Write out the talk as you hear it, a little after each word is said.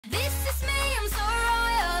This is me, I'm so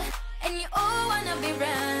royal, and you all wanna be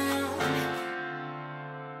round.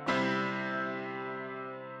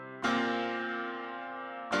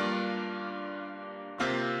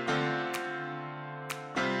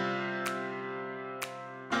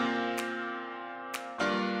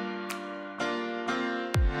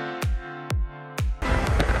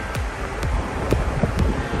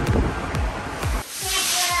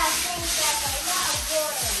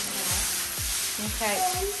 Okay.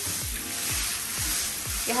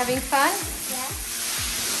 You're having fun? Yeah.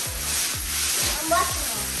 I'm watching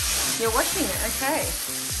it. You're watching it, okay.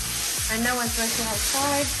 And no one's working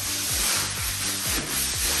outside.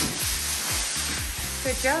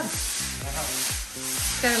 Good job.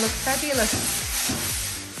 It's going to look fabulous.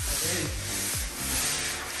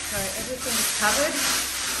 So everything is covered.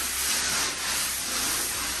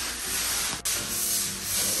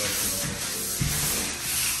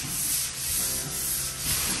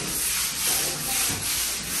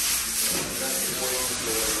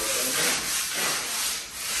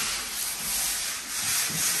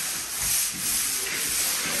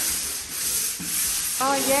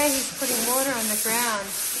 Oh yeah, he's putting water on the ground.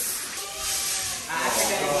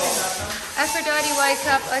 Aphrodite, wake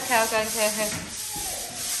up. Okay, I'll go and tell her.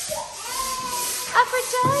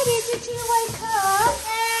 Aphrodite, did you wake up?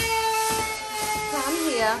 Come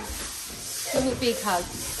here. Give me a big hug.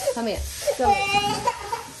 Come here. Come here.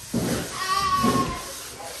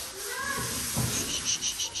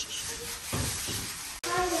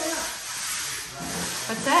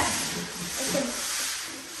 What's that?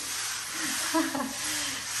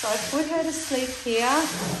 So I put her to sleep here.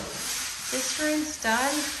 This room's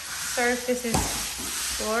done. Sorry if this is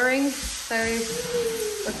boring. So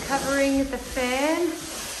we're covering the fan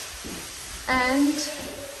and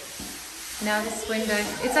now this window.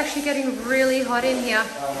 It's actually getting really hot in here.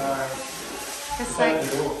 It's like,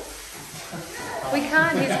 we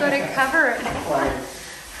can't, he's got to cover it.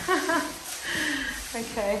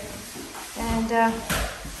 Okay. And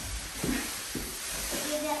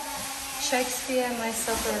Shakespeare and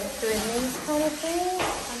myself are doing these kind of things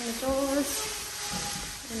on the doors.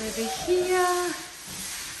 And over here.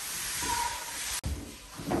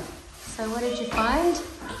 So what did you find?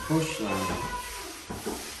 Bushland.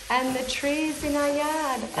 And the trees in our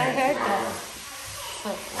yard. I heard that. So,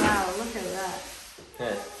 wow, look at that.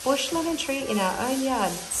 Yeah. Bush lemon tree in our own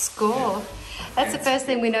yard. Score. That's the first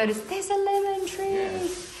thing we noticed. There's a lemon tree. Yeah.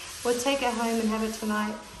 We'll take it home and have it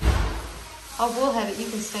tonight. Oh, we'll have it. You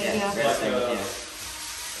can stay here.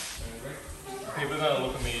 People are going to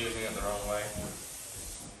look at me using it the wrong way.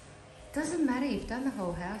 Doesn't matter. You've done the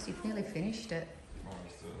whole house. You've nearly finished it.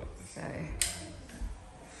 So,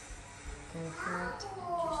 go for it.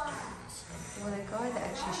 Well, the guy that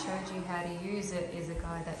actually showed you how to use it is a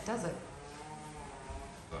guy that does it.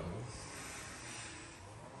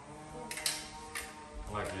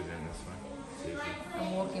 I like using this one. It's easy.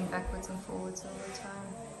 I'm walking backwards and forwards all the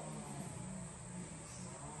time.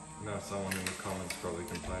 Now someone in the comments probably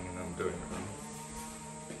complaining I'm doing it wrong.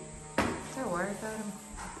 Don't worry about him.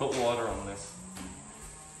 Put water on this.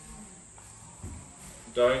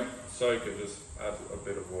 Don't soak it, just add a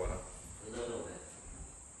bit of water.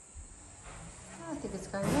 I think it's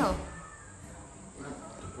going well.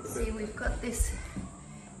 See, we've got this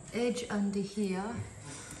edge under here.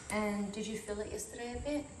 And did you feel it yesterday a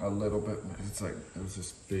bit? A little bit, because it's like, it was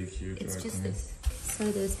this big, huge It's opening. just this.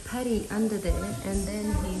 So there's patty under there, and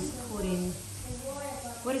then he's put in,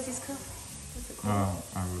 what is this called? What's it called?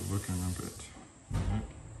 I was looking a bit.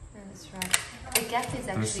 That's right. The gap is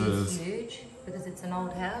actually huge, because it's an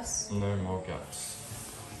old house. No more gaps.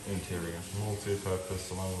 Interior.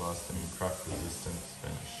 Multi-purpose, long-lasting, crack-resistant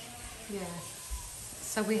finish. Yeah.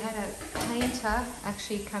 So we had a painter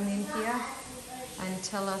actually come in here and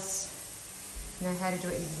tell us, you know, how to do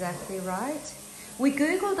it exactly right. We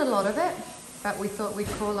Googled a lot of it, but we thought we'd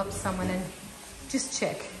call up someone and just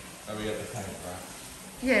check. And we get the paint right.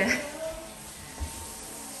 Yeah.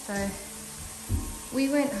 So we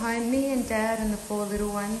went home, me and Dad and the 4 little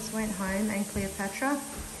ones went home, and Cleopatra,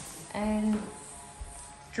 and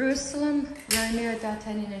Jerusalem, Romeo,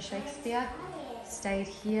 D'Artagnan and Shakespeare stayed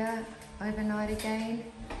here overnight again.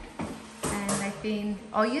 And they've been,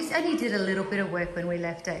 oh, you only did a little bit of work when we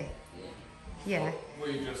left, eh? Yeah.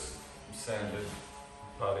 We just sanded,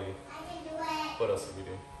 putty, what else did we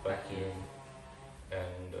do? Vacuum,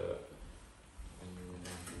 and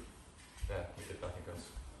yeah, we did nothing else.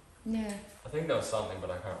 Yeah. I think there was something,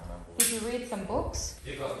 but I can't remember. Did you read some books?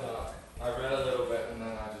 You got that. I read a little bit and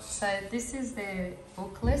then I just... So this is their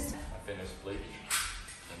book list. I finished Bleach,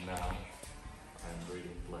 and now I'm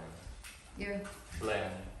reading Blame. Yeah.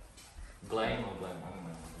 Blame. Blame or Blame? I don't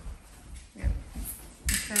know.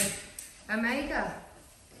 Omega,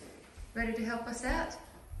 ready to help us out?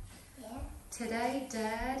 Yeah. Today,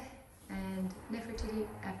 Dad and Nefertiti,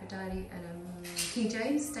 Aphrodite, and King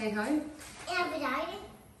James stayed home. Aphrodite?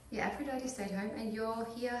 Yeah, Aphrodite stayed home, and you're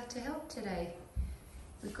here to help today.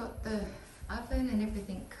 We've got the oven and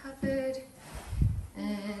everything covered,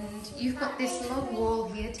 and you've got this long wall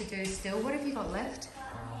here to do still. What have you got left?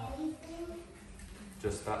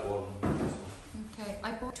 Just that one. Okay,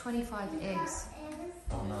 I bought 25 eggs.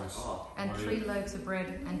 Oh, nice. And 3 loaves of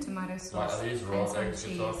bread and tomato sauce. Are these and raw some eggs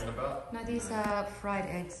cheese. you're talking about? No, these are fried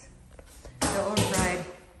eggs. They're all fried.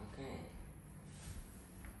 Okay.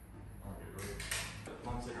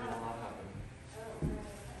 Mum said we don't allow having.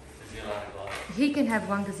 Is he allowed to He can have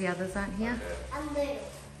one because the others aren't here. I'm little.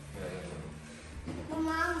 My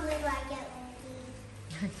mom would like it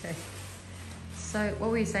like Okay. So, what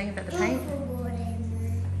were you saying about the paint?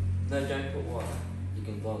 No, don't put water. You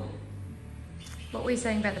can blow it. What were you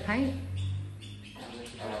saying about the paint? These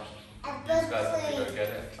guys have to go get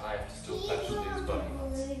it. I have to still patch these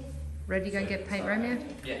buttons. Ready to go and get paint, Romeo?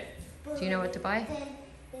 Yeah. Do you know what to buy?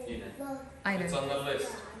 You know. I It's know. on the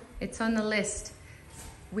list. It's on the list,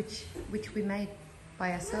 which we made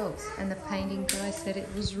by ourselves, and the painting guy said it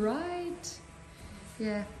was right.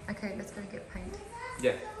 Yeah. Okay, let's go get paint.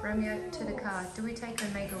 Yeah. Romeo, to the car. Do we take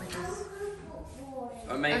Omega with us?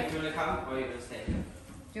 Omega, do you want to come or are you going to stay here? Do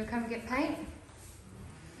you want to come and get paint?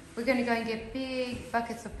 We're going to go and get big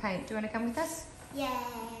buckets of paint. Do you want to come with us? Yeah.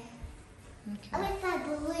 I Okay. like that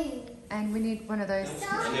balloon. And we need one of those I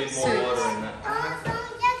need more suits. water in that. Oh,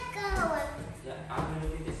 don't just go. Yeah, I'm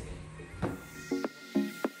going to do this thing.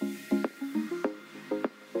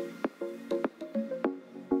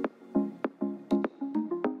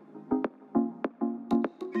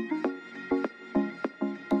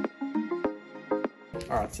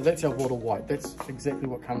 Alright, so that's our water white. That's exactly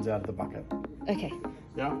what comes out of the bucket. Okay.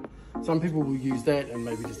 Yeah? Some people will use that and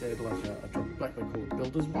maybe just add like a drop of black, they call it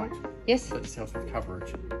builder's white. Yes. That just helps with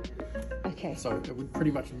coverage. Okay. So it would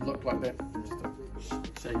pretty much look like that, just a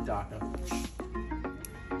shade darker.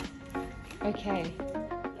 Okay.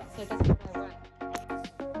 So that's what I want.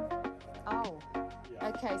 Oh. Yeah.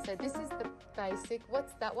 Okay, so this is the basic.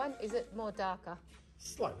 What's that one? Is it more darker?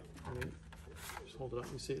 Slightly. I mean, just hold it up,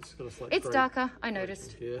 you see it's got a slight It's grey darker, I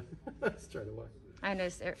noticed. here. Straight away. I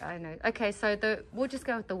noticed, I know. Okay, so we'll just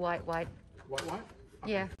go with the white. White?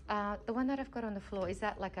 Yeah. The one that I've got on the floor, is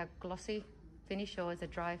that like a glossy finish or is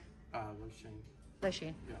it dry? Lotion.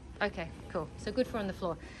 Lotion. Yeah. Okay, cool. So good for on the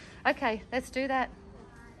floor. Okay, let's do that.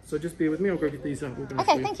 So just bear with me, I'll go get these.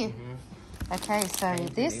 Okay, thank you. Okay, so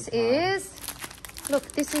this is,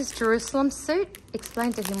 look, this is Jerusalem's suit.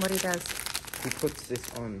 Explain to him what he does. He puts this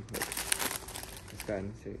on, like, this guy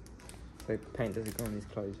in the suit. So paint doesn't go on his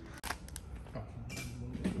clothes.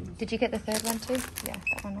 Did you get the third one too? Yeah,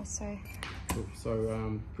 that one also. Cool. So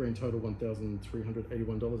green total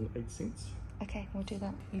 $1,381.08. Okay, we'll do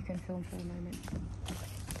that. You can film for a moment.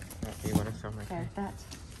 Do you want to film like Okay, that.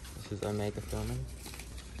 This is Omega filming.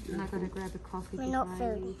 And I'm going to grab a coffee. We're not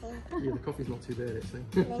behind filming you. him. Yeah, the coffee's not too bad actually.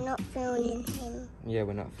 We're not filming him. Yeah,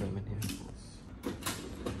 we're not filming him.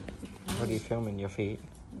 What are you filming? Your feet?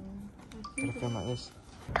 Gotta film like this.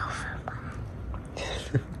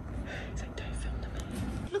 It's like, don't film them.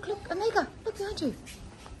 Look, Omega, look behind you.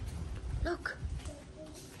 Look.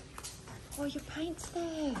 Oh, your paint's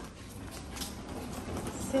there.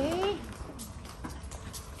 See?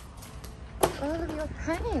 All of your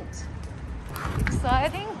paint.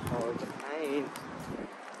 Exciting. Oh, the paint.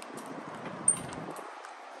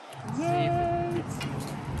 Yay.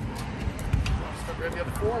 Stop grab the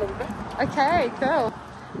other four and I'll be back. Okay, cool.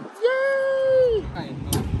 Yay!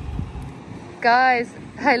 Guys,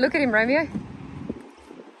 hey, look at him, Romeo.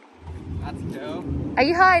 That's cool. Are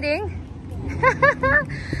you hiding?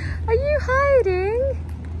 Are you hiding?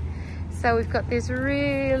 So we've got these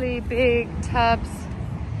really big tubs.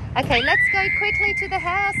 Okay, let's go quickly to the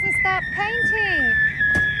house and start painting.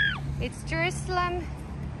 It's Jerusalem,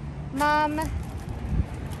 Mum,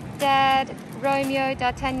 Dad, Romeo,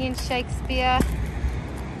 D'Artagnan, Shakespeare,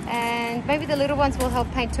 and maybe the little ones will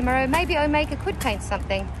help paint tomorrow. Maybe Omega could paint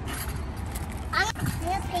something. I'm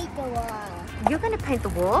gonna paint the wall. You're going to paint the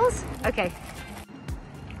walls? Okay.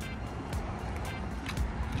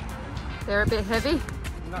 They're a bit heavy.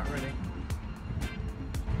 Not really.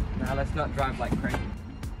 Now let's not drive like crazy.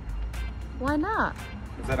 Why not?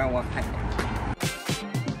 Because I don't want paint.